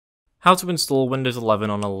How to install Windows 11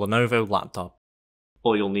 on a Lenovo laptop.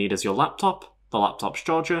 All you'll need is your laptop, the laptop's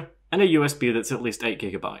charger, and a USB that's at least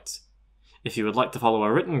 8GB. If you would like to follow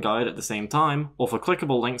a written guide at the same time, or for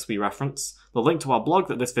clickable links we reference, the link to our blog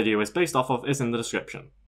that this video is based off of is in the description.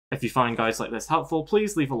 If you find guides like this helpful,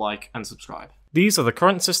 please leave a like and subscribe. These are the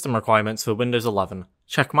current system requirements for Windows 11.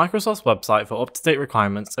 Check Microsoft's website for up-to-date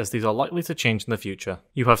requirements, as these are likely to change in the future.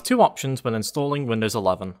 You have two options when installing Windows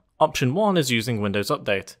 11. Option 1 is using Windows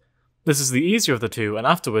Update. This is the easier of the two, and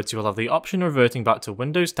afterwards you will have the option of reverting back to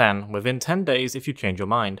Windows 10 within 10 days if you change your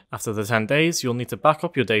mind. After the 10 days, you'll need to back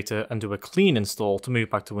up your data and do a clean install to move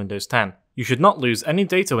back to Windows 10. You should not lose any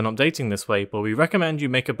data when updating this way, but we recommend you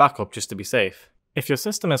make a backup just to be safe. If your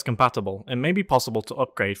system is compatible, it may be possible to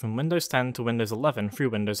upgrade from Windows 10 to Windows 11 through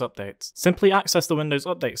Windows Updates. Simply access the Windows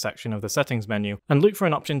Update section of the settings menu and look for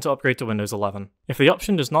an option to upgrade to Windows 11. If the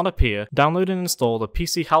option does not appear, download and install the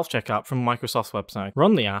PC Health Check app from Microsoft's website.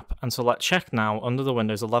 Run the app and select Check Now under the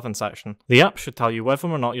Windows 11 section. The app should tell you whether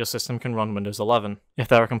or not your system can run Windows 11. If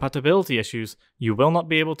there are compatibility issues, you will not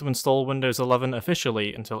be able to install Windows 11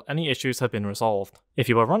 officially until any issues have been resolved. If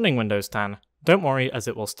you are running Windows 10, don't worry, as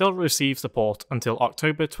it will still receive support until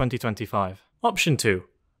October 2025. Option 2.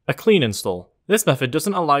 A clean install. This method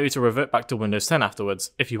doesn't allow you to revert back to Windows 10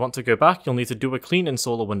 afterwards. If you want to go back, you'll need to do a clean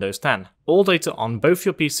install of Windows 10. All data on both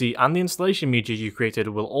your PC and the installation media you created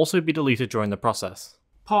will also be deleted during the process.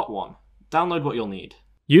 Part 1. Download what you'll need.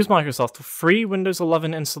 Use Microsoft's free Windows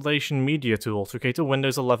 11 installation media tool to create a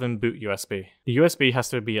Windows 11 boot USB. The USB has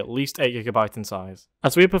to be at least 8GB in size.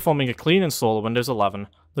 As we are performing a clean install of Windows 11,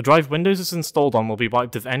 the drive Windows is installed on will be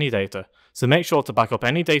wiped of any data, so make sure to back up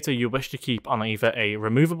any data you wish to keep on either a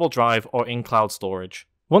removable drive or in cloud storage.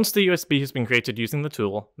 Once the USB has been created using the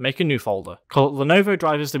tool, make a new folder. Call it Lenovo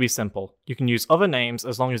drivers to be simple. You can use other names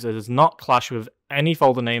as long as it does not clash with any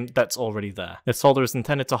folder name that's already there. This folder is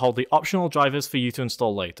intended to hold the optional drivers for you to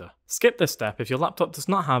install later. Skip this step if your laptop does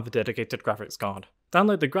not have a dedicated graphics card.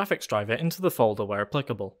 Download the graphics driver into the folder where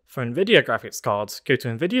applicable. For NVIDIA graphics cards, go to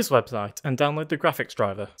NVIDIA's website and download the graphics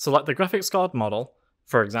driver. Select the graphics card model.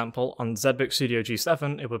 For example, on ZBook Studio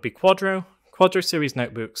G7 it would be Quadro Series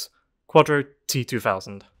notebooks, Quadro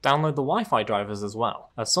T2000. Download the Wi-Fi drivers as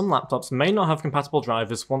well, as some laptops may not have compatible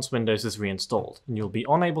drivers once Windows is reinstalled, and you'll be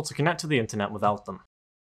unable to connect to the internet without them.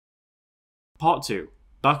 Part 2.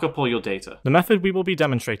 Back up all your data. The method we will be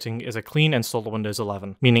demonstrating is a clean install of Windows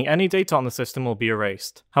 11, meaning any data on the system will be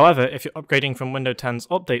erased. However, if you're upgrading from Windows 10's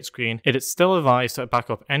update screen, it is still advised to back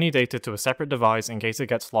up any data to a separate device in case it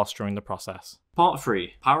gets lost during the process. Part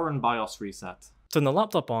 3. Power and BIOS reset. Turn the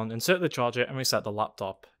laptop on, insert the charger, and reset the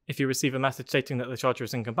laptop. If you receive a message stating that the charger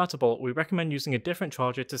is incompatible, we recommend using a different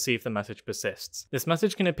charger to see if the message persists. This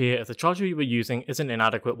message can appear if the charger you were using is an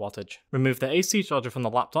inadequate wattage. Remove the AC charger from the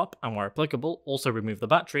laptop, and where applicable, also remove the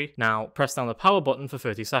battery. Now, press down the power button for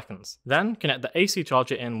 30 seconds. Then, connect the AC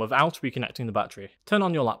charger in without reconnecting the battery. Turn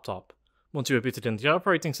on your laptop. Once you are booted into the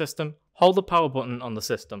operating system, hold the power button on the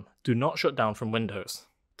system. Do not shut down from Windows.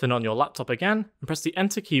 Turn on your laptop again, and press the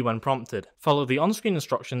Enter key when prompted. Follow the on-screen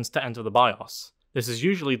instructions to enter the BIOS. This is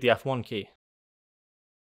usually the F1 key.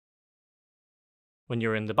 When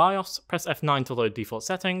you're in the BIOS, press F9 to load default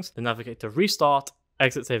settings, then navigate to Restart,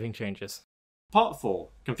 exit saving changes. Part 4.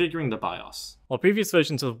 Configuring the BIOS. While previous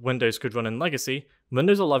versions of Windows could run in Legacy,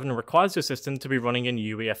 Windows 11 requires your system to be running in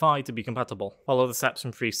UEFI to be compatible. Follow the steps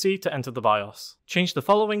from 3C to enter the BIOS. Change the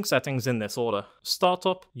following settings in this order: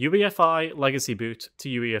 Startup, UEFI, Legacy Boot to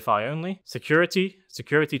UEFI only, Security,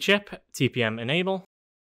 Security Chip, TPM Enable,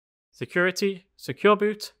 Security, Secure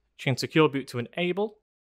Boot, change Secure Boot to Enable,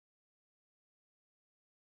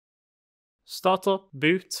 Startup,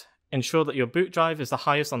 Boot, ensure that your boot drive is the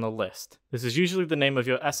highest on the list. This is usually the name of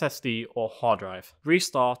your SSD or hard drive.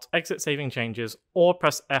 Restart, exit saving changes, or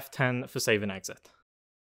press F10 for save and exit.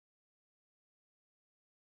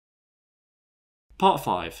 Part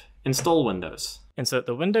 5. Install Windows. Insert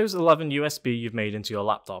the Windows 11 USB you've made into your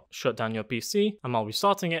laptop. Shut down your PC, and while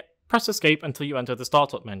restarting it, press Escape until you enter the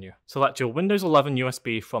Startup menu. Select your Windows 11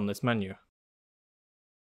 USB from this menu.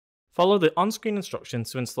 Follow the on-screen instructions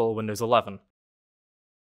to install Windows 11.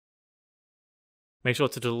 Make sure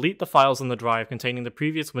to delete the files on the drive containing the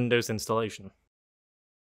previous Windows installation.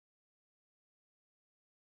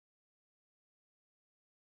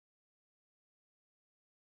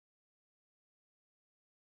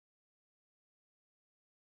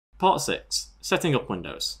 Part 6. Setting up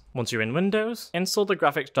Windows. Once you're in Windows, install the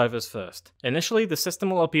graphics drivers first. Initially, the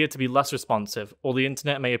system will appear to be less responsive, or the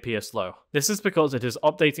internet may appear slow. This is because it is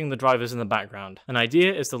updating the drivers in the background. An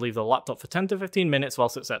idea is to leave the laptop for 10 to 15 minutes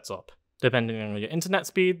whilst it sets up. Depending on your internet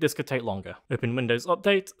speed, this could take longer. Open Windows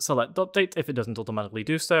Update, select Update if it doesn't automatically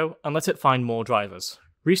do so, and let it find more drivers.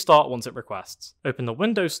 Restart once it requests. Open the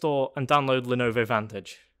Windows Store and download Lenovo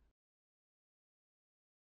Vantage.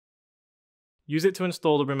 Use it to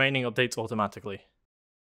install the remaining updates automatically.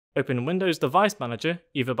 Open Windows Device Manager,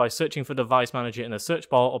 either by searching for Device Manager in the search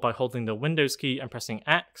bar or by holding the Windows key and pressing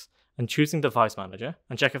X, and choosing Device Manager,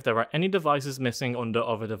 and check if there are any devices missing under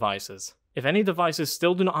Other Devices. If any devices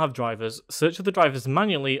still do not have drivers, search for the drivers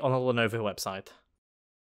manually on the Lenovo website.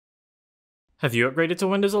 Have you upgraded to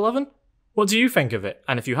Windows 11? What do you think of it?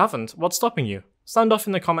 And if you haven't, what's stopping you? Sound off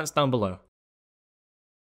in the comments down below.